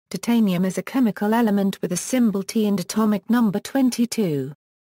Titanium is a chemical element with a symbol T and atomic number 22.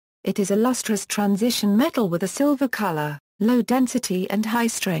 It is a lustrous transition metal with a silver color, low density and high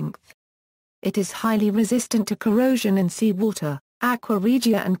strength. It is highly resistant to corrosion in seawater, aqua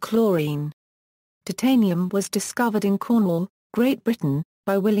regia and chlorine. Titanium was discovered in Cornwall, Great Britain,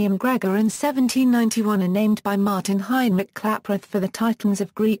 by William Gregor in 1791 and named by Martin Heinrich Klaproth for the Titans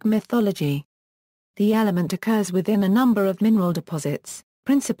of Greek mythology. The element occurs within a number of mineral deposits,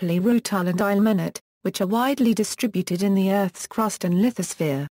 principally rutile and ilmenite, which are widely distributed in the Earth's crust and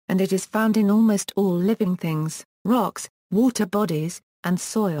lithosphere, and it is found in almost all living things, rocks, water bodies, and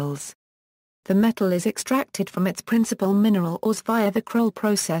soils. The metal is extracted from its principal mineral ores via the Kroll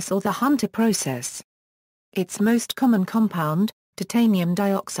process or the Hunter process. Its most common compound, titanium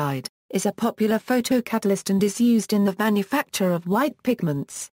dioxide, is a popular photocatalyst and is used in the manufacture of white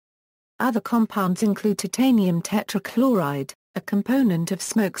pigments. Other compounds include titanium tetrachloride, a component of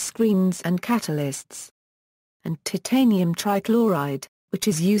smoke screens and catalysts, and titanium trichloride, which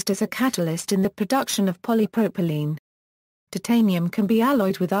is used as a catalyst in the production of polypropylene. Titanium can be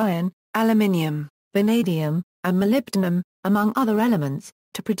alloyed with iron, aluminium, vanadium, and molybdenum, among other elements,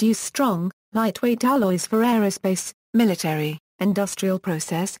 to produce strong, lightweight alloys for aerospace, military, industrial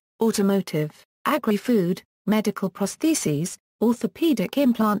process, automotive, agri-food, medical prostheses, orthopedic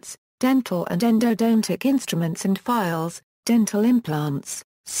implants, dental and endodontic instruments and files, dental implants,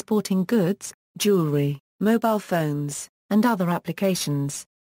 sporting goods, jewelry, mobile phones, and other applications.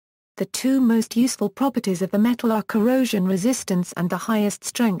 The two most useful properties of the metal are corrosion resistance and the highest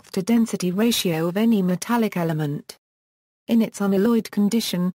strength-to-density ratio of any metallic element. In its unalloyed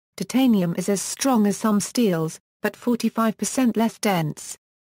condition, titanium is as strong as some steels, but 45% less dense.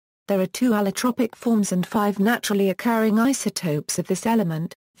 There are 2 allotropic forms and 5 naturally occurring isotopes of this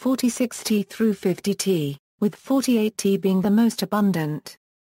element, 46T through 50T, with 48T being the most abundant.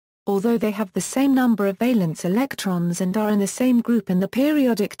 Although they have the same number of valence electrons and are in the same group in the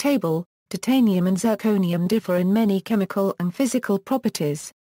periodic table, titanium and zirconium differ in many chemical and physical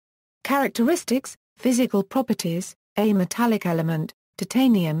properties. Characteristics, physical properties. A metallic element,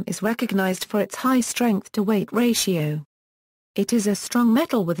 titanium is recognized for its high strength-to-weight ratio. It is a strong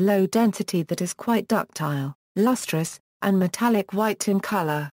metal with low density that is quite ductile, lustrous, and metallic white in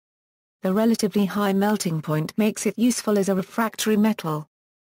color. The relatively high melting point makes it useful as a refractory metal.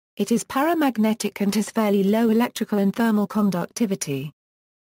 It is paramagnetic and has fairly low electrical and thermal conductivity.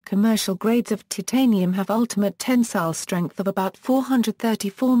 Commercial grades of titanium have ultimate tensile strength of about 430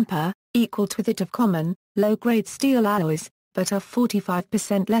 form/, equal to that of common, low-grade steel alloys, but are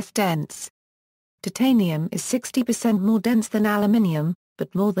 45% less dense. Titanium is 60% more dense than aluminium,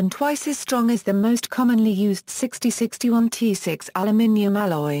 but more than twice as strong as the most commonly used 6061T6 aluminium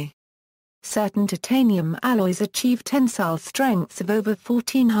alloy. Certain titanium alloys achieve tensile strengths of over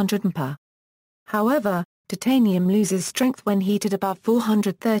 1400 MPa. However, titanium loses strength when heated above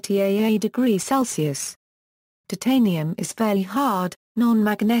 430 degrees Celsius. Titanium is fairly hard,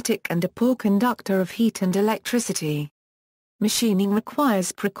 non-magnetic and a poor conductor of heat and electricity. Machining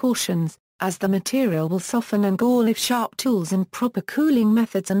requires precautions, as the material will soften and gall if sharp tools and proper cooling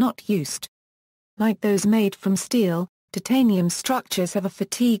methods are not used. Like those made from steel, titanium structures have a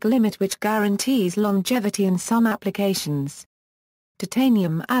fatigue limit which guarantees longevity in some applications.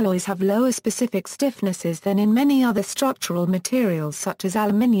 Titanium alloys have lower specific stiffnesses than in many other structural materials such as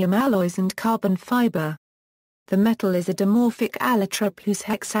aluminium alloys and carbon fiber. The metal is a dimorphic allotrope whose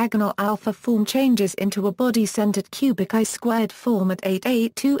hexagonal alpha form changes into a body-centered cubic I-squared form at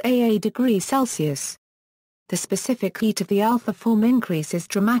 882 degrees Celsius. The specific heat of the alpha form increases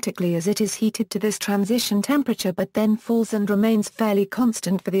dramatically as it is heated to this transition temperature but then falls and remains fairly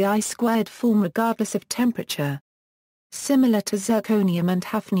constant for the I-squared form regardless of temperature. Similar to zirconium and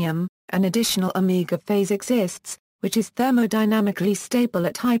hafnium, an additional omega phase exists, which is thermodynamically stable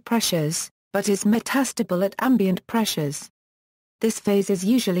at high pressures, but is metastable at ambient pressures. This phase is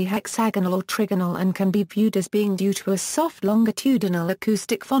usually hexagonal or trigonal and can be viewed as being due to a soft longitudinal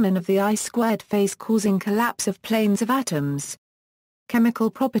acoustic phonon of the I-squared phase causing collapse of planes of atoms.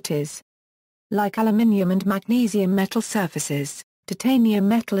 Chemical properties. Like aluminium and magnesium metal surfaces, titanium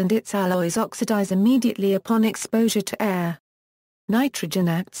metal and its alloys oxidize immediately upon exposure to air. Nitrogen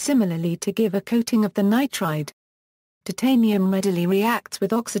acts similarly to give a coating of the nitride. Titanium readily reacts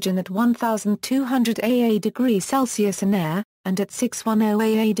with oxygen at 1200 degrees Celsius in air, and at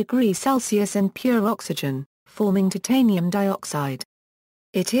 610 degrees Celsius in pure oxygen, forming titanium dioxide.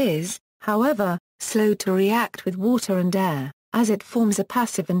 It is, however, slow to react with water and air, as it forms a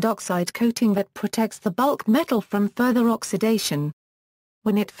passive and oxide coating that protects the bulk metal from further oxidation.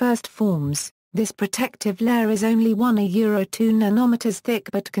 When it first forms, This protective layer is only 1–2 nanometers thick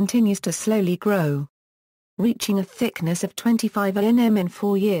but continues to slowly grow, reaching a thickness of 25 nm in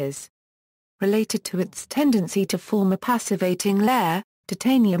 4 years. Related to its tendency to form a passivating layer,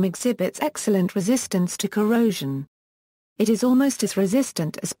 titanium exhibits excellent resistance to corrosion. It is almost as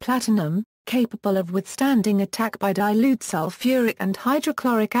resistant as platinum, capable of withstanding attack by dilute sulfuric and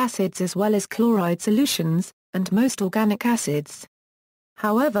hydrochloric acids as well as chloride solutions, and most organic acids.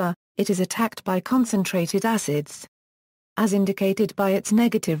 However, it is attacked by concentrated acids. As indicated by its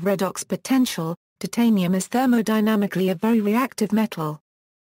negative redox potential, titanium is thermodynamically a very reactive metal.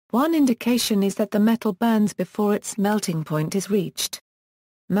 One indication is that the metal burns before its melting point is reached.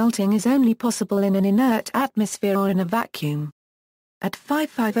 Melting is only possible in an inert atmosphere or in a vacuum. At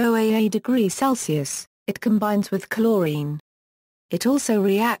 550 degrees Celsius, it combines with chlorine. It also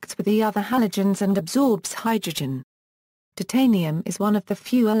reacts with the other halogens and absorbs hydrogen. Titanium is one of the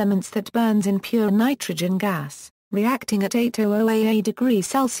few elements that burns in pure nitrogen gas, reacting at 800 degrees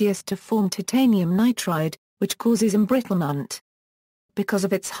Celsius to form titanium nitride, which causes embrittlement. Because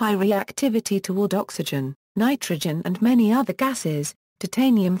of its high reactivity toward oxygen, nitrogen and many other gases,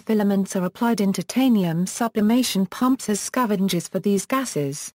 titanium filaments are applied in titanium sublimation pumps as scavengers for these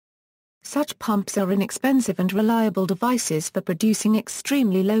gases. Such pumps are inexpensive and reliable devices for producing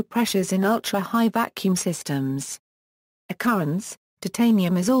extremely low pressures in ultra-high vacuum systems. Occurrence: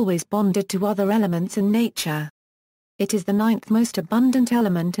 titanium is always bonded to other elements in nature. It is the 9th most abundant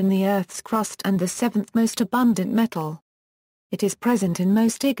element in the Earth's crust and the 7th most abundant metal. It is present in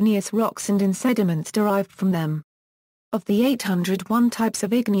most igneous rocks and in sediments derived from them. Of the 801 types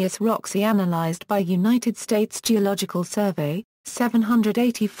of igneous rocks analyzed by United States Geological Survey,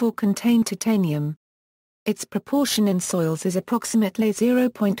 784 contain titanium. Its proportion in soils is approximately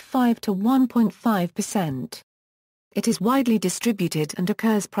 0.5 to 1.5%. It is widely distributed and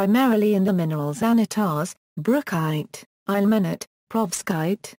occurs primarily in the minerals anatase, brookite, ilmenite,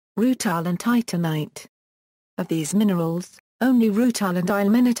 perovskite, rutile and titanite. Of these minerals, only rutile and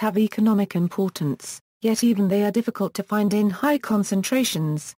ilmenite have economic importance, yet even they are difficult to find in high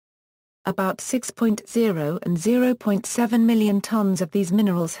concentrations. About 6.0 and 0.7 million tons of these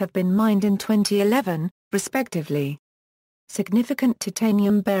minerals have been mined in 2011, respectively. Significant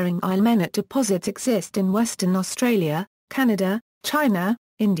titanium-bearing ilmenite deposits exist in Western Australia, Canada, China,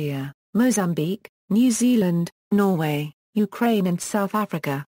 India, Mozambique, New Zealand, Norway, Ukraine and South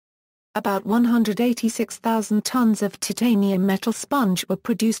Africa. About 186,000 tons of titanium metal sponge were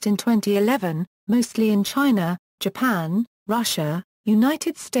produced in 2011, mostly in China, Japan, Russia,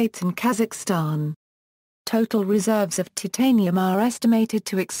 United States and Kazakhstan. Total reserves of titanium are estimated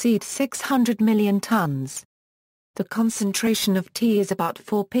to exceed 600 million tons. The concentration of T is about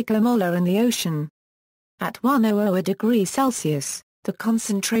 4 picomolar in the ocean. At 100 degrees Celsius, the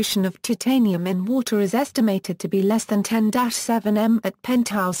concentration of titanium in water is estimated to be less than 10-7 m at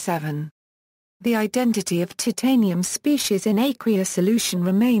penthouse 7. The identity of titanium species in aqueous solution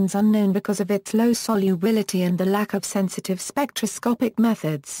remains unknown because of its low solubility and the lack of sensitive spectroscopic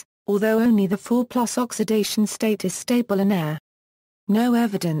methods, although only the 4+ oxidation state is stable in air. No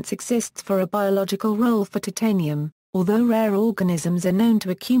evidence exists for a biological role for titanium, although rare organisms are known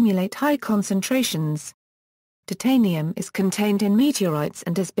to accumulate high concentrations. Titanium is contained in meteorites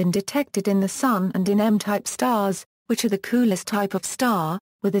and has been detected in the Sun and in M-type stars, which are the coolest type of star,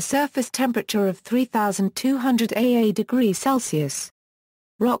 with a surface temperature of 3,200 degrees Celsius.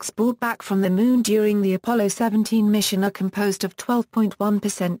 Rocks brought back from the Moon during the Apollo 17 mission are composed of 12.1%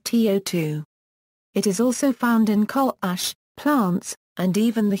 TO2. It is also found in coal ash, plants, and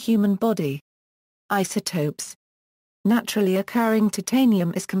even the human body. Isotopes. Naturally occurring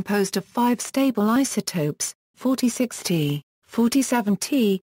titanium is composed of 5 stable isotopes, 46T,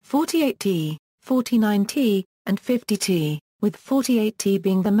 47T, 48T, 49T, and 50T, with 48T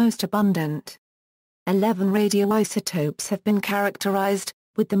being the most abundant. 11 radioisotopes have been characterized,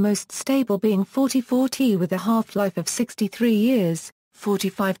 with the most stable being 44T with a half-life of 63 years,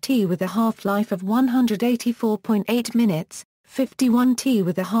 45T with a half-life of 184.8 minutes, 51T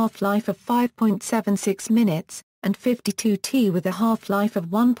with a half-life of 5.76 minutes, and 52T with a half-life of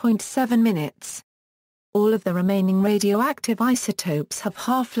 1.7 minutes. All of the remaining radioactive isotopes have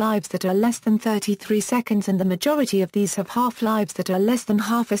half-lives that are less than 33 seconds and the majority of these have half-lives that are less than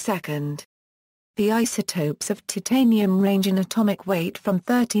half a second. The isotopes of titanium range in atomic weight from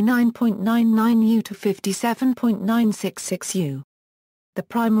 39.99 U to 57.966 U. The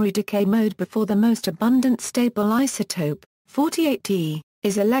primary decay mode before the most abundant stable isotope, 48T,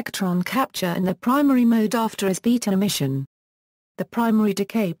 is electron capture and the primary mode after is beta emission. The primary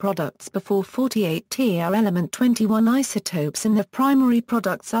decay products before 48T are element 21 isotopes and the primary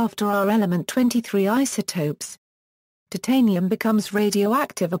products after are element 23 isotopes. Titanium becomes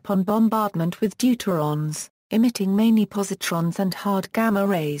radioactive upon bombardment with deuterons, emitting mainly positrons and hard gamma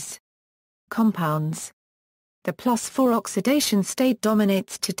rays. Compounds. The +4 oxidation state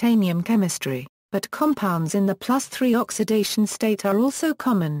dominates titanium chemistry, but compounds in the +3 oxidation state are also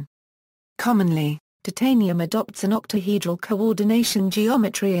common. Commonly, titanium adopts an octahedral coordination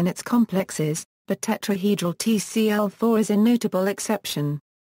geometry in its complexes, but tetrahedral TCl4 is a notable exception.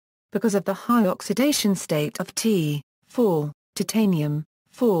 Because of the high oxidation state of T4, titanium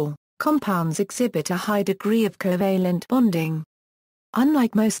 4 compounds exhibit a high degree of covalent bonding.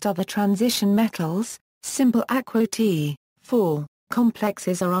 Unlike most other transition metals, simple aqua T4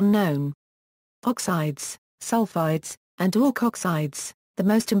 complexes are unknown. Oxides, sulfides, and alkoxides. The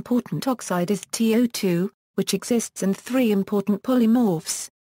most important oxide is TO2, which exists in 3 important polymorphs: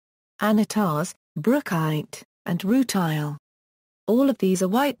 anatase, brookite, and rutile. All of these are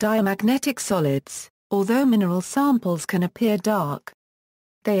white diamagnetic solids, although mineral samples can appear dark.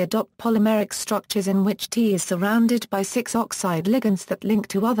 They adopt polymeric structures in which T is surrounded by 6 oxide ligands that link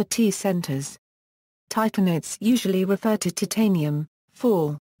to other T centers. Titanates usually refer to titanium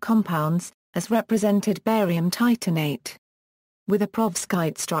 4 compounds, as represented barium titanate. With a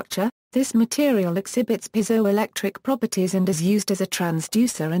perovskite structure, this material exhibits piezoelectric properties and is used as a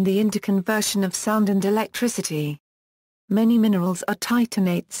transducer in the interconversion of sound and electricity. Many minerals are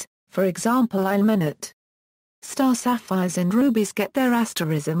titanates, for example ilmenite. Star sapphires and rubies get their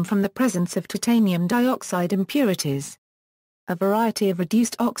asterism from the presence of titanium dioxide impurities. A variety of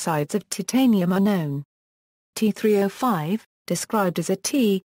reduced oxides of titanium are known. T305, described as a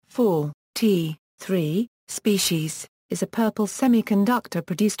T4, T3 species, is a purple semiconductor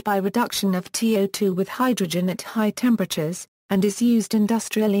produced by reduction of TO2 with hydrogen at high temperatures, and is used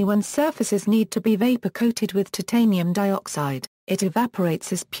industrially when surfaces need to be vapor-coated with titanium dioxide. It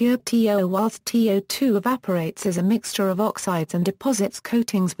evaporates as pure TO whilst TO2 evaporates as a mixture of oxides and deposits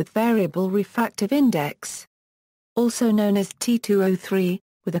coatings with variable refractive index. Also known as T2O3,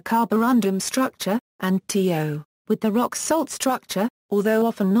 with a carborundum structure, and TO, with the rock salt structure, although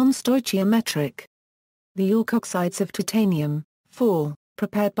often non-stoichiometric. The alkoxides of titanium 4,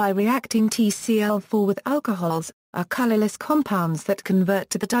 prepared by reacting TCl4 with alcohols, are colorless compounds that convert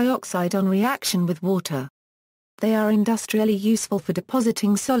to the dioxide on reaction with water. They are industrially useful for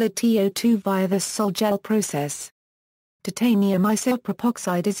depositing solid TO2 via the sol-gel process. Titanium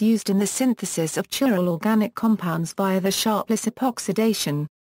isopropoxide is used in the synthesis of chiral organic compounds via the Sharpless epoxidation.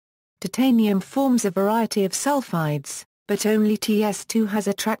 Titanium forms a variety of sulfides, but only TS2 has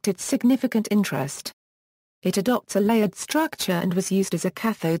attracted significant interest. It adopts a layered structure and was used as a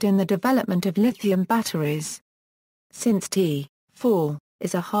cathode in the development of lithium batteries. Since T4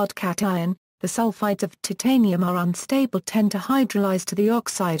 is a hard cation, the sulfides of titanium are unstable, tend to hydrolyze to the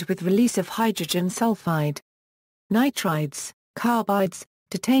oxide with release of hydrogen sulfide. Nitrides, carbides,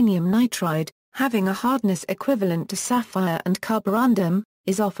 titanium nitride, having a hardness equivalent to sapphire and carborundum,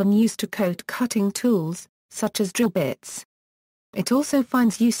 is often used to coat cutting tools, such as drill bits. It also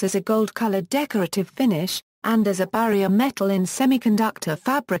finds use as a gold-colored decorative finish, and as a barrier metal in semiconductor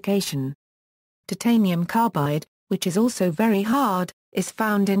fabrication. Titanium carbide, which is also very hard, is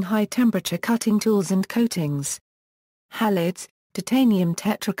found in high-temperature cutting tools and coatings. Halides, titanium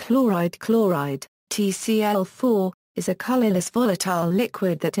tetrachloride chloride, TCl4, is a colorless volatile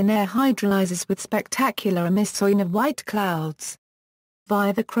liquid that in air hydrolyzes with spectacular emission of white clouds.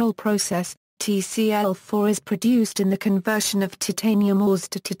 Via the Kroll process, TCl4 is produced in the conversion of titanium ores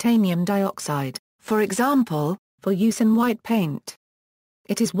to titanium dioxide, for example, for use in white paint.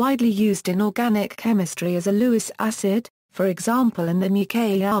 It is widely used in organic chemistry as a Lewis acid, for example in the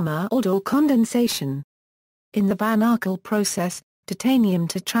Mukayama Aldol condensation. In the Van Arkel process, titanium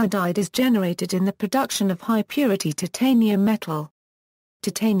tetrachloride is generated in the production of high-purity titanium metal.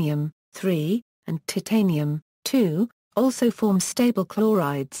 Titanium 3 and titanium 2 also form stable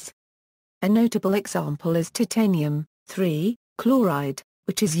chlorides. A notable example is titanium 3 chloride,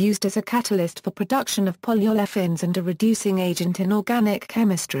 which is used as a catalyst for production of polyolefins and a reducing agent in organic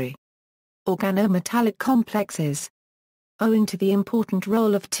chemistry. Organometallic complexes. Owing to the important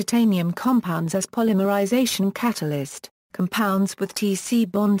role of titanium compounds as polymerization catalyst, compounds with Tc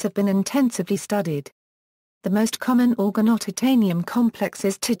bonds have been intensively studied. The most common organotitanium complex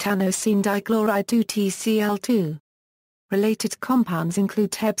is titanosine dichloride 2-TCl2. Related compounds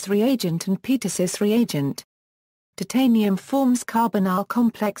include Heb's reagent and Peters's reagent. Titanium forms carbonyl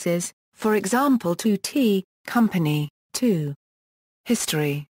complexes, for example 2T, company, 2.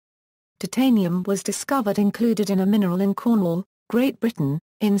 History. Titanium was discovered included in a mineral in Cornwall, Great Britain,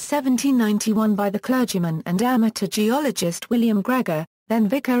 in 1791 by the clergyman and amateur geologist William Gregor, then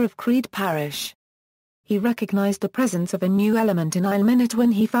vicar of Creed Parish. He recognized the presence of a new element in ilmenite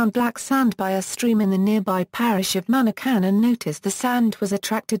when he found black sand by a stream in the nearby parish of Manukhan and noticed the sand was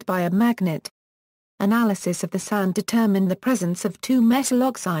attracted by a magnet. Analysis of the sand determined the presence of two metal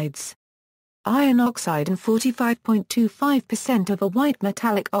oxides, iron oxide and 45.25% of a white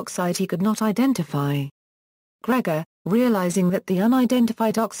metallic oxide he could not identify. Gregor, realizing that the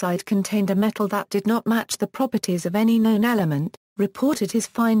unidentified oxide contained a metal that did not match the properties of any known element, reported his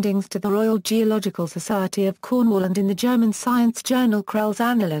findings to the Royal Geological Society of Cornwall and in the German science journal Kroll's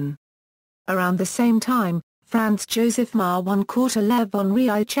Annalen. Around the same time, Franz Joseph Mar Lev von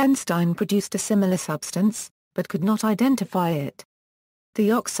Reichenstein produced a similar substance, but could not identify it.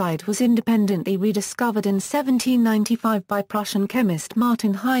 The oxide was independently rediscovered in 1795 by Prussian chemist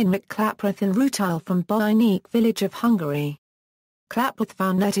Martin Heinrich Klaproth in rutile from Bojnik village of Hungary. Klaproth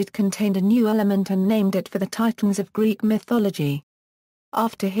found that it contained a new element and named it for the Titans of Greek mythology.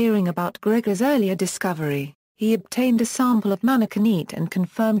 After hearing about Gregor's earlier discovery, he obtained a sample of manganite and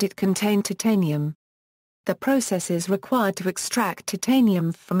confirmed it contained titanium. The processes required to extract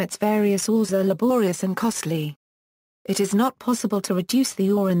titanium from its various ores are laborious and costly. It is not possible to reduce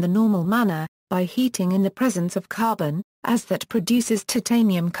the ore in the normal manner, by heating in the presence of carbon, as that produces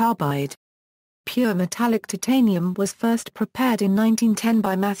titanium carbide. Pure metallic titanium was first prepared in 1910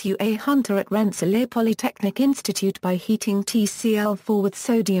 by Matthew A. Hunter at Rensselaer Polytechnic Institute by heating TCl4 with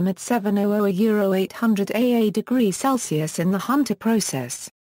sodium at 700 AA degrees Celsius in the Hunter process.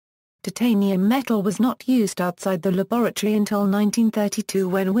 Titanium metal was not used outside the laboratory until 1932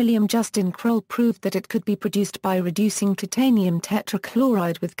 when William Justin Kroll proved that it could be produced by reducing titanium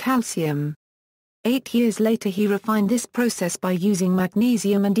tetrachloride with calcium. 8 years later he refined this process by using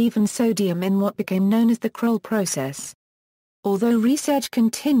magnesium and even sodium in what became known as the Kroll process. Although research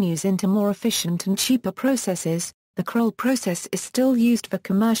continues into more efficient and cheaper processes, the Kroll process is still used for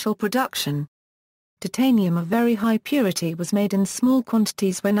commercial production. Titanium of very high purity was made in small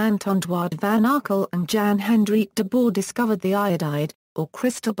quantities when Anton-Eduard van Arkel and Jan Hendrik de Boer discovered the iodide, or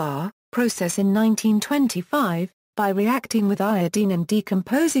crystal bar, process in 1925, by reacting with iodine and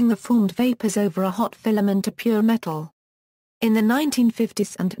decomposing the formed vapors over a hot filament to pure metal. In the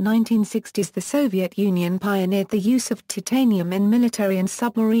 1950s and 1960s the Soviet Union pioneered the use of titanium in military and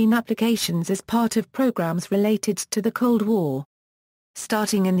submarine applications as part of programs related to the Cold War.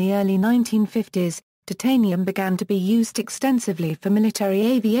 Starting in the early 1950s, titanium began to be used extensively for military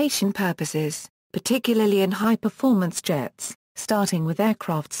aviation purposes, particularly in high-performance jets, starting with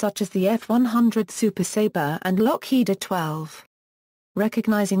aircraft such as the F-100 Super Sabre and Lockheed A-12.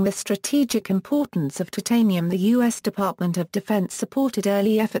 Recognizing the strategic importance of titanium, the U.S. Department of Defense supported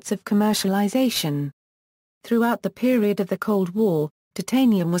early efforts of commercialization. Throughout the period of the Cold War,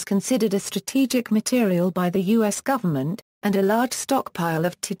 titanium was considered a strategic material by the U.S. government, and a large stockpile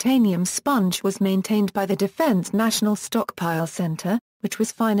of titanium sponge was maintained by the Defense National Stockpile Center, which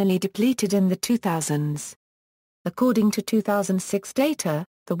was finally depleted in the 2000s. According to 2006 data,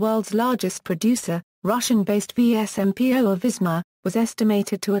 the world's largest producer, Russian-based VSMPO of Visma, was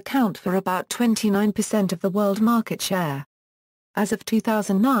estimated to account for about 29% of the world market share. As of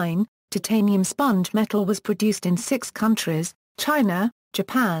 2009, titanium sponge metal was produced in 6 countries: China,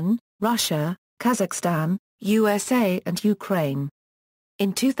 Japan, Russia, Kazakhstan, USA and Ukraine.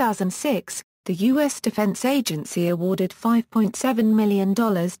 In 2006, the U.S. Defense Agency awarded $5.7 million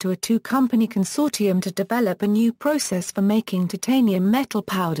to a 2-company consortium to develop a new process for making titanium metal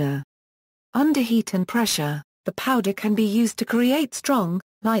powder. Under heat and pressure, the powder can be used to create strong,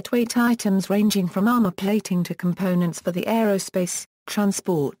 lightweight items ranging from armor plating to components for the aerospace,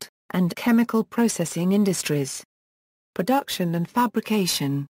 transport, and chemical processing industries. Production and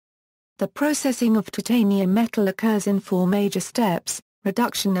fabrication. The processing of titanium metal occurs in 4 major steps: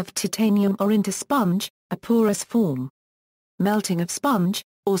 reduction of titanium ore into sponge, a porous form; melting of sponge,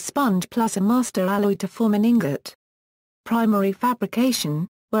 or sponge plus a master alloy to form an ingot; primary fabrication,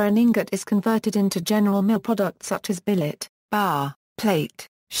 where an ingot is converted into general mill products such as billet, bar, plate,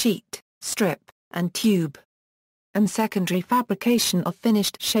 sheet, strip, and tube; and secondary fabrication of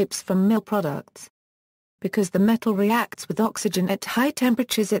finished shapes from mill products. Because the metal reacts with oxygen at high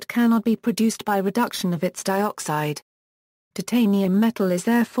temperatures, it cannot be produced by reduction of its dioxide. Titanium metal is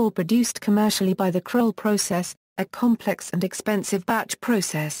therefore produced commercially by the Kroll process, a complex and expensive batch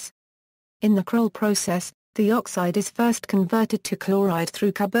process. In the Kroll process, the oxide is first converted to chloride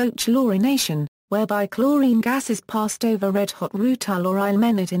through carbochlorination, whereby chlorine gas is passed over red-hot rutile or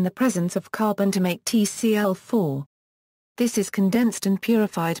ilmenite in the presence of carbon to make TCl4. This is condensed and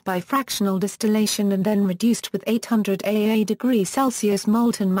purified by fractional distillation and then reduced with 800 degrees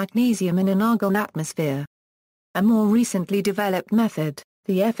molten magnesium in an argon atmosphere. A more recently developed method,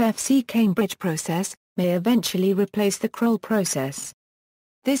 the FFC Cambridge process, may eventually replace the Kroll process.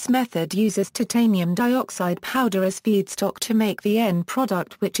 This method uses titanium dioxide powder as feedstock to make the end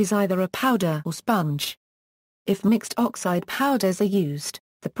product, which is either a powder or sponge. If mixed oxide powders are used,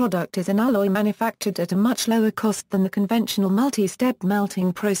 the product is an alloy manufactured at a much lower cost than the conventional multi-step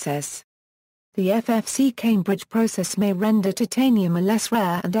melting process. The FFC Cambridge process may render titanium a less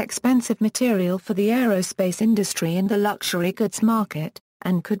rare and expensive material for the aerospace industry and the luxury goods market,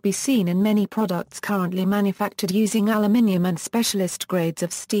 and could be seen in many products currently manufactured using aluminium and specialist grades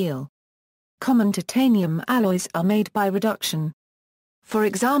of steel. Common titanium alloys are made by reduction. For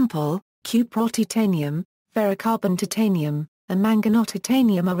example, cuprotitanium, ferrocarbon titanium, and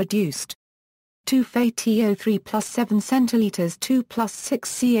manganotitanium are reduced. 2Fe-TO3 plus 7 centiliters 2 plus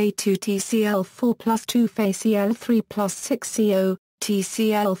 6 Ca2 TCl4 plus 2Fe-Cl3 plus 6 CO,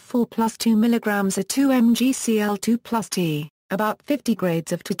 TCl4 plus 2 mg a 2 mgCl2 plus T. About 50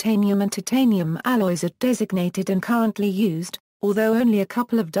 grades of titanium and titanium alloys are designated and currently used, although only a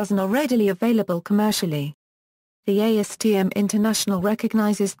couple of dozen are readily available commercially. The ASTM International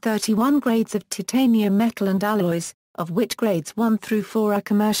recognizes 31 grades of titanium metal and alloys, of which grades 1 through 4 are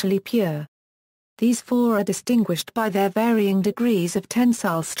commercially pure. These 4 are distinguished by their varying degrees of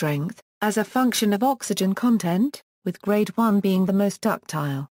tensile strength, as a function of oxygen content, with grade 1 being the most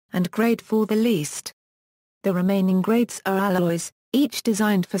ductile, and grade 4 the least. The remaining grades are alloys, each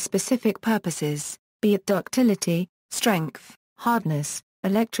designed for specific purposes, be it ductility, strength, hardness,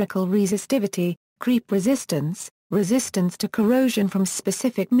 electrical resistivity, creep resistance, resistance to corrosion from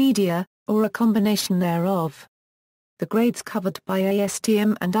specific media, or a combination thereof. The grades covered by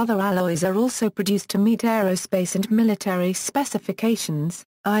ASTM and other alloys are also produced to meet aerospace and military specifications,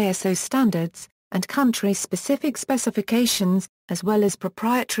 ISO standards, and country-specific specifications, as well as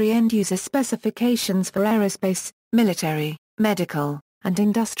proprietary end-user specifications for aerospace, military, medical, and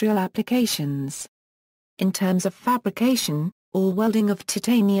industrial applications. In terms of fabrication, all welding of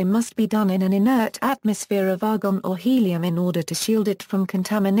titanium must be done in an inert atmosphere of argon or helium in order to shield it from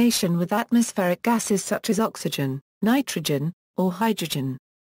contamination with atmospheric gases such as oxygen, nitrogen, or hydrogen.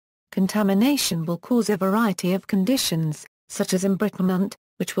 Contamination will cause a variety of conditions, such as embrittlement,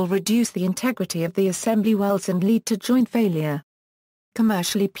 which will reduce the integrity of the assembly welds and lead to joint failure.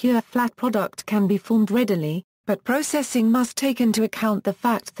 Commercially pure flat product can be formed readily, but processing must take into account the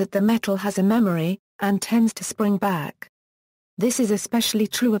fact that the metal has a memory, and tends to spring back. This is especially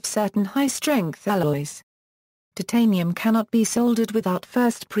true of certain high-strength alloys. Titanium cannot be soldered without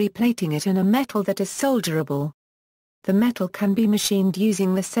first pre-plating it in a metal that is solderable. The metal can be machined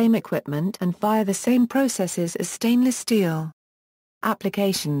using the same equipment and via the same processes as stainless steel.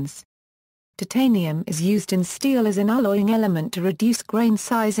 Applications. Titanium is used in steel as an alloying element to reduce grain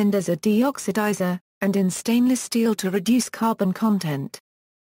size and as a deoxidizer, and in stainless steel to reduce carbon content.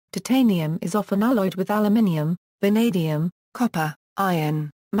 Titanium is often alloyed with aluminium, vanadium, copper, iron,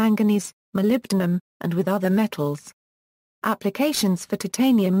 manganese, molybdenum, and with other metals. Applications for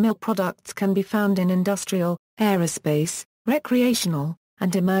titanium mill products can be found in industrial, aerospace, recreational,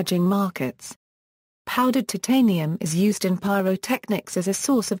 and emerging markets. Powdered titanium is used in pyrotechnics as a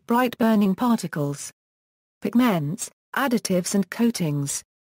source of bright burning particles. Pigments, additives and coatings.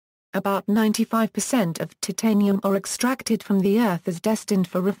 About 95% of titanium are extracted from the earth as destined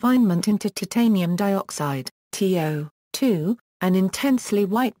for refinement into titanium dioxide, TO2, an intensely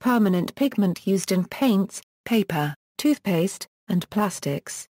white permanent pigment used in paints, paper, toothpaste, and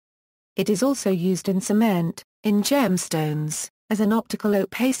plastics. It is also used in cement, in gemstones, as an optical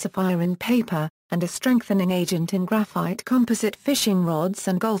opacifier in paper, and a strengthening agent in graphite composite fishing rods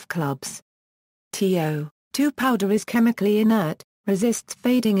and golf clubs. TO2 powder is chemically inert, resists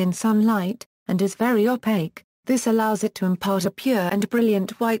fading in sunlight, and is very opaque. This allows it to impart a pure and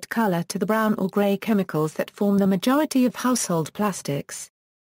brilliant white color to the brown or gray chemicals that form the majority of household plastics.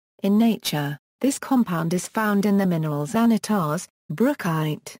 In nature, this compound is found in the minerals anatase,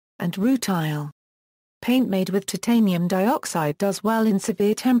 brookite, and rutile. Paint made with titanium dioxide does well in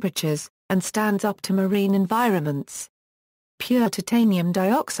severe temperatures, and stands up to marine environments. Pure titanium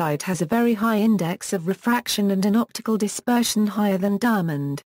dioxide has a very high index of refraction and an optical dispersion higher than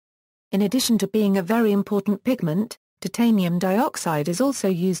diamond. In addition to being a very important pigment, titanium dioxide is also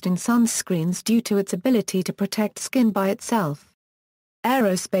used in sunscreens due to its ability to protect skin by itself.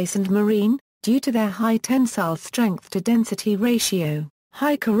 Aerospace and marine, due to their high tensile strength to density ratio,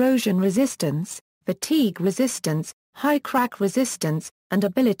 high corrosion resistance, fatigue resistance, high crack resistance, and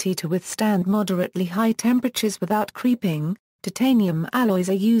ability to withstand moderately high temperatures without creeping. Titanium alloys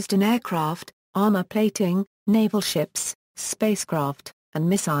are used in aircraft, armor plating, naval ships, spacecraft, and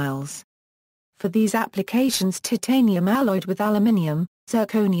missiles. For these applications, titanium alloyed with aluminium,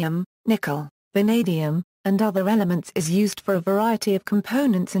 zirconium, nickel, vanadium, and other elements is used for a variety of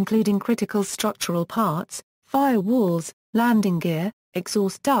components including critical structural parts, firewalls, landing gear,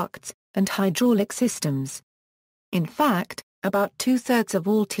 exhaust ducts, and hydraulic systems. In fact, about 2/3 of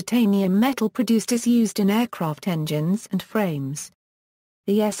all titanium metal produced is used in aircraft engines and frames.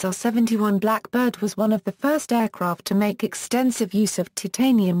 The SR-71 Blackbird was one of the first aircraft to make extensive use of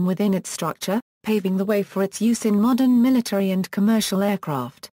titanium within its structure, paving the way for its use in modern military and commercial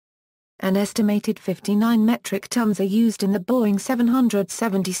aircraft. An estimated 59 metric tons are used in the Boeing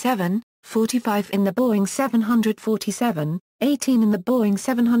 777, 45 in the Boeing 747, 18 in the Boeing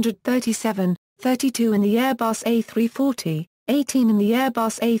 737, 32 in the Airbus A340, 18 in the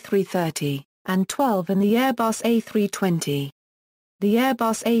Airbus A330, and 12 in the Airbus A320. The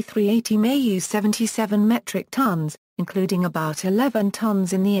Airbus A380 may use 77 metric tons, including about 11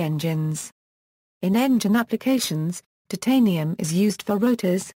 tons in the engines. In engine applications, titanium is used for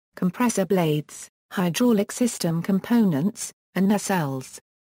rotors, compressor blades, hydraulic system components, and nacelles.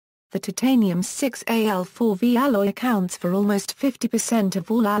 The titanium 6Al4V alloy accounts for almost 50%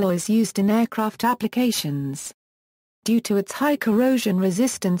 of all alloys used in aircraft applications. Due to its high corrosion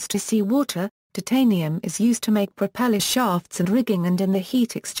resistance to seawater, titanium is used to make propeller shafts and rigging and in the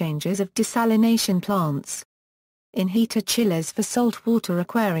heat exchangers of desalination plants. In heater chillers for saltwater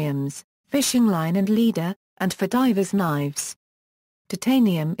aquariums, fishing line and leader, and for divers' knives.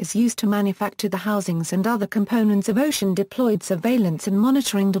 Titanium is used to manufacture the housings and other components of ocean-deployed surveillance and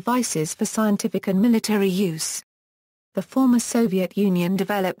monitoring devices for scientific and military use. The former Soviet Union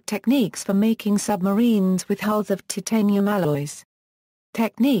developed techniques for making submarines with hulls of titanium alloys.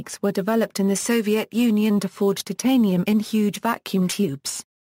 Techniques were developed in the Soviet Union to forge titanium in huge vacuum tubes.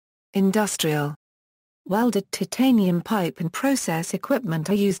 Industrial welded titanium pipe and process equipment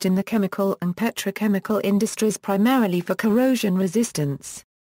are used in the chemical and petrochemical industries primarily for corrosion resistance.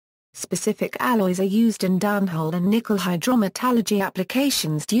 Specific alloys are used in downhole and nickel hydrometallurgy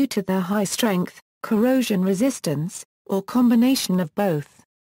applications due to their high strength, corrosion resistance, or combination of both.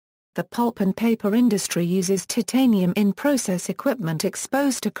 The pulp and paper industry uses titanium in process equipment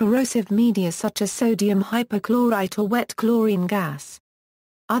exposed to corrosive media such as sodium hypochlorite or wet chlorine gas.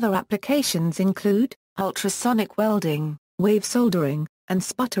 Other applications include ultrasonic welding, wave soldering, and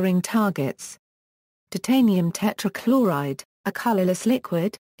sputtering targets. Titanium tetrachloride, a colorless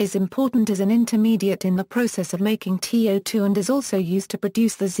liquid, is important as an intermediate in the process of making TO2 and is also used to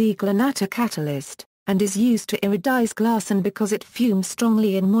produce the Ziegler Natta catalyst, and is used to iridize glass, and because it fumes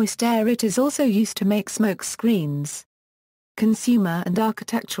strongly in moist air it is also used to make smoke screens. Consumer and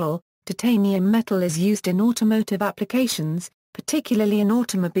architectural, titanium metal is used in automotive applications, particularly in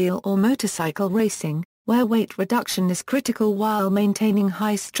automobile or motorcycle racing, where weight reduction is critical while maintaining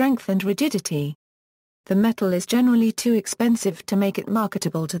high strength and rigidity. The metal is generally too expensive to make it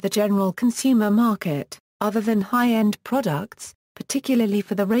marketable to the general consumer market, other than high-end products, particularly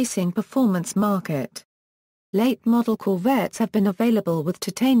for the racing performance market. Late-model Corvettes have been available with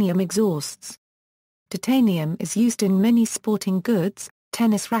titanium exhausts. Titanium is used in many sporting goods,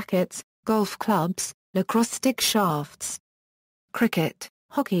 tennis rackets, golf clubs, lacrosse stick shafts, cricket,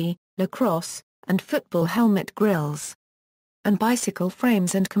 hockey, lacrosse, and football helmet grills, and bicycle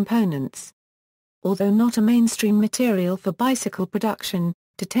frames and components. Although not a mainstream material for bicycle production,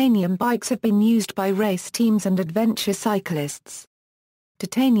 titanium bikes have been used by race teams and adventure cyclists.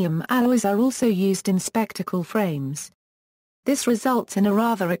 Titanium alloys are also used in spectacle frames. This results in a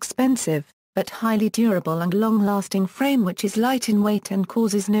rather expensive, but highly durable and long-lasting frame which is light in weight and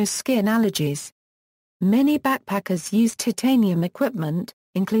causes no skin allergies. Many backpackers use titanium equipment,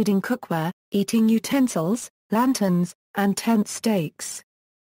 including cookware, eating utensils, lanterns, and tent stakes.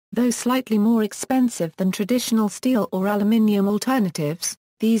 Though slightly more expensive than traditional steel or aluminium alternatives,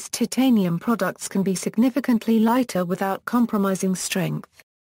 these titanium products can be significantly lighter without compromising strength.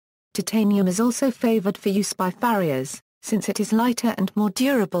 Titanium is also favored for use by farriers, since it is lighter and more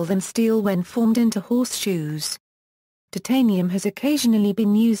durable than steel when formed into horseshoes. Titanium has occasionally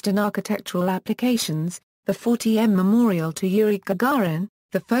been used in architectural applications. The 40M Memorial to Yuri Gagarin,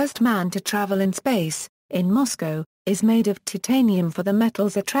 the first man to travel in space, in Moscow, is made of titanium for the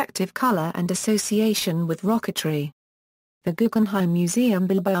metal's attractive color and association with rocketry. The Guggenheim Museum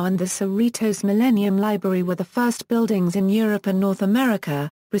Bilbao and the Cerritos Millennium Library were the first buildings in Europe and North America,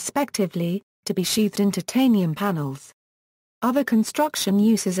 respectively, to be sheathed in titanium panels. Other construction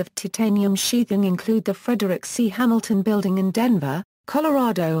uses of titanium sheathing include the Frederick C. Hamilton Building in Denver,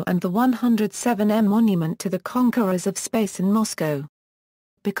 Colorado and the 107M monument to the conquerors of space in Moscow.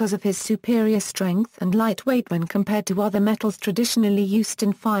 Because of his superior strength and lightweight when compared to other metals traditionally used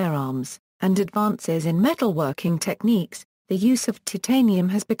in firearms, and advances in metalworking techniques, the use of titanium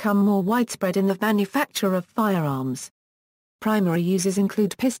has become more widespread in the manufacture of firearms. Primary uses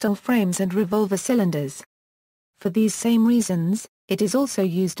include pistol frames and revolver cylinders. For these same reasons, it is also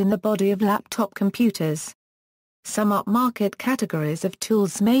used in the body of laptop computers. Some upmarket categories of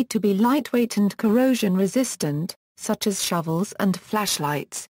tools made to be lightweight and corrosion-resistant, such as shovels and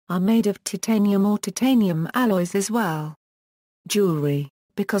flashlights, are made of titanium or titanium alloys as well. Jewelry.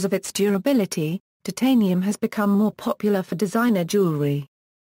 Because of its durability, titanium has become more popular for designer jewelry.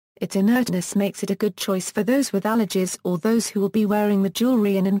 Its inertness makes it a good choice for those with allergies or those who will be wearing the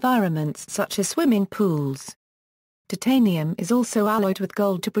jewelry in environments such as swimming pools. Titanium is also alloyed with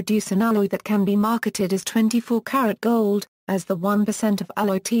gold to produce an alloy that can be marketed as 24-karat gold, as the 1% of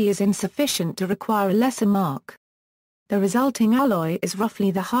alloy T is insufficient to require a lesser mark. The resulting alloy is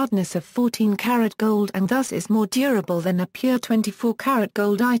roughly the hardness of 14-karat gold and thus is more durable than a pure 24-karat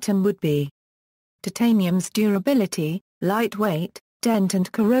gold item would be. Titanium's durability, lightweight, dent and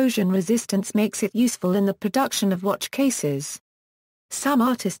corrosion resistance makes it useful in the production of watch cases. Some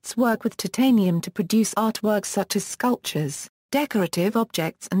artists work with titanium to produce artworks such as sculptures, decorative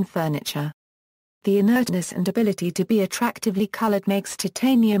objects and furniture. The inertness and ability to be attractively colored makes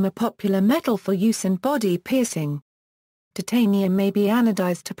titanium a popular metal for use in body piercing. Titanium may be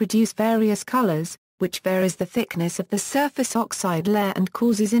anodized to produce various colors, which varies the thickness of the surface oxide layer and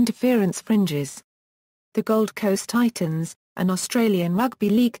causes interference fringes. The Gold Coast Titans, an Australian rugby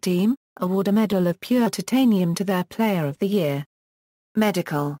league team, award a medal of pure titanium to their Player of the Year.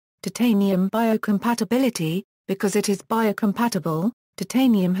 Medical, titanium biocompatibility. Because it is biocompatible,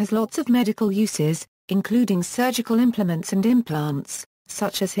 titanium has lots of medical uses, including surgical implements and implants,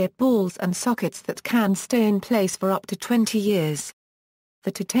 such as hip balls and sockets that can stay in place for up to 20 years.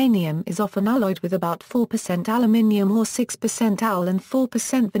 The titanium is often alloyed with about 4% aluminium or 6% Al and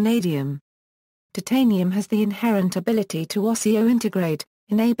 4% vanadium. Titanium has the inherent ability to osseointegrate,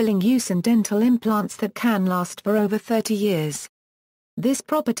 enabling use in dental implants that can last for over 30 years. This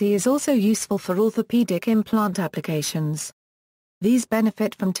property is also useful for orthopedic implant applications. These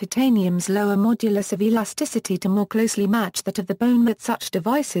benefit from titanium's lower modulus of elasticity to more closely match that of the bone that such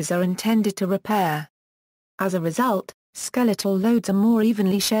devices are intended to repair. As a result, skeletal loads are more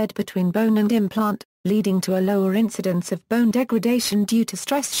evenly shared between bone and implant, leading to a lower incidence of bone degradation due to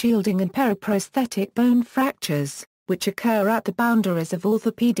stress shielding and periprosthetic bone fractures, which occur at the boundaries of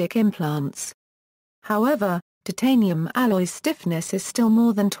orthopedic implants. However, titanium alloy stiffness is still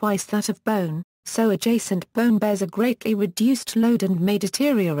more than twice that of bone, so adjacent bone bears a greatly reduced load and may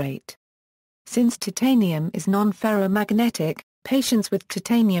deteriorate. Since titanium is non-ferromagnetic, patients with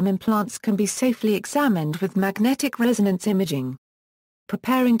titanium implants can be safely examined with magnetic resonance imaging.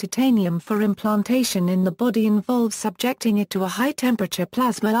 Preparing titanium for implantation in the body involves subjecting it to a high-temperature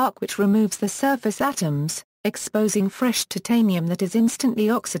plasma arc which removes the surface atoms, exposing fresh titanium that is instantly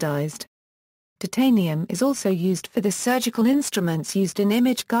oxidized. Titanium is also used for the surgical instruments used in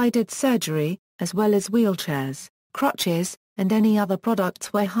image-guided surgery, as well as wheelchairs, crutches, and any other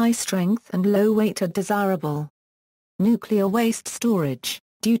products where high strength and low weight are desirable. Nuclear waste storage.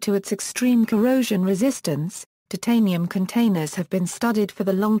 Due to its extreme corrosion resistance, titanium containers have been studied for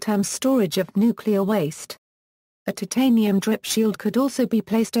the long-term storage of nuclear waste. A titanium drip shield could also be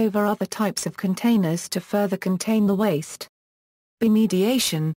placed over other types of containers to further contain the waste.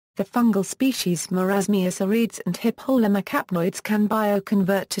 Biomediation. The fungal species Marasmiosauroids and Hippolemacapnoids can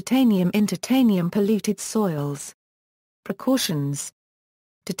bioconvert titanium into titanium-polluted soils. Precautions.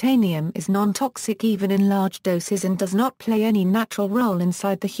 Titanium is non-toxic even in large doses and does not play any natural role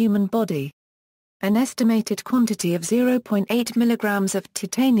inside the human body. An estimated quantity of 0.8 mg of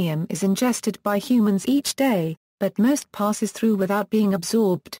titanium is ingested by humans each day, but most passes through without being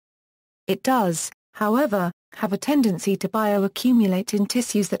absorbed. It does, however, have a tendency to bioaccumulate in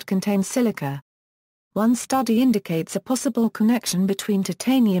tissues that contain silica. One study indicates a possible connection between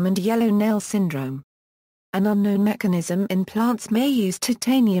titanium and yellow nail syndrome. An unknown mechanism in plants may use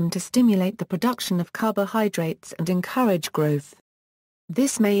titanium to stimulate the production of carbohydrates and encourage growth.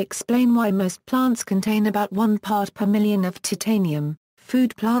 This may explain why most plants contain about 1 part per million of titanium,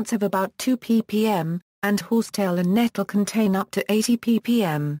 food plants have about 2 ppm, and horsetail and nettle contain up to 80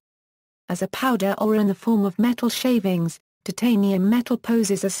 ppm. As a powder or in the form of metal shavings, titanium metal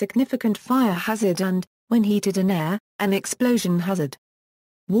poses a significant fire hazard and, when heated in air, an explosion hazard.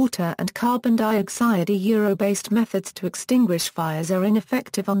 Water and carbon dioxide based methods to extinguish fires are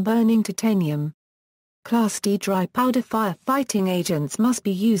ineffective on burning titanium. Class D dry powder firefighting agents must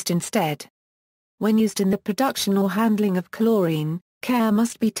be used instead. When used in the production or handling of chlorine, care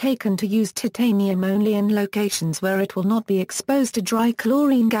must be taken to use titanium only in locations where it will not be exposed to dry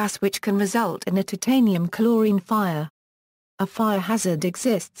chlorine gas, which can result in a titanium-chlorine fire. A fire hazard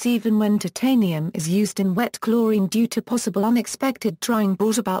exists even when titanium is used in wet chlorine due to possible unexpected drying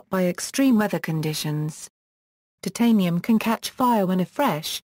brought about by extreme weather conditions. Titanium can catch fire when a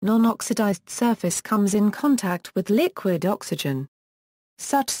fresh, non-oxidized surface comes in contact with liquid oxygen.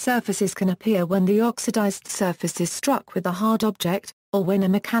 Such surfaces can appear when the oxidized surface is struck with a hard object, or when a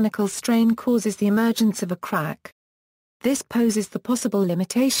mechanical strain causes the emergence of a crack. This poses the possible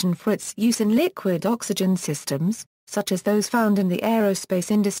limitation for its use in liquid oxygen systems, such as those found in the aerospace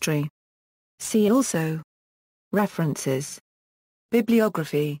industry. See also. References.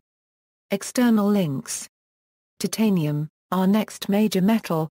 Bibliography. External links. Titanium, Our Next Major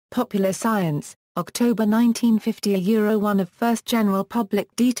Metal, Popular Science, October 1950. One of first general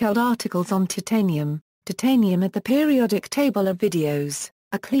public detailed articles on titanium, Titanium at the Periodic Table of Videos,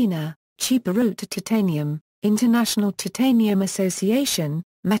 a cleaner, cheaper route to titanium, International Titanium Association,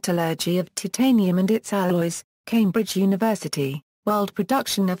 Metallurgy of Titanium and its Alloys, Cambridge University, World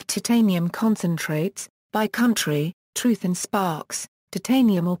Production of Titanium Concentrates, by Country, Truth and Sparks,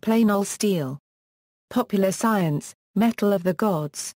 Titanium or Plain Old Steel. Popular Science, Metal of the Gods.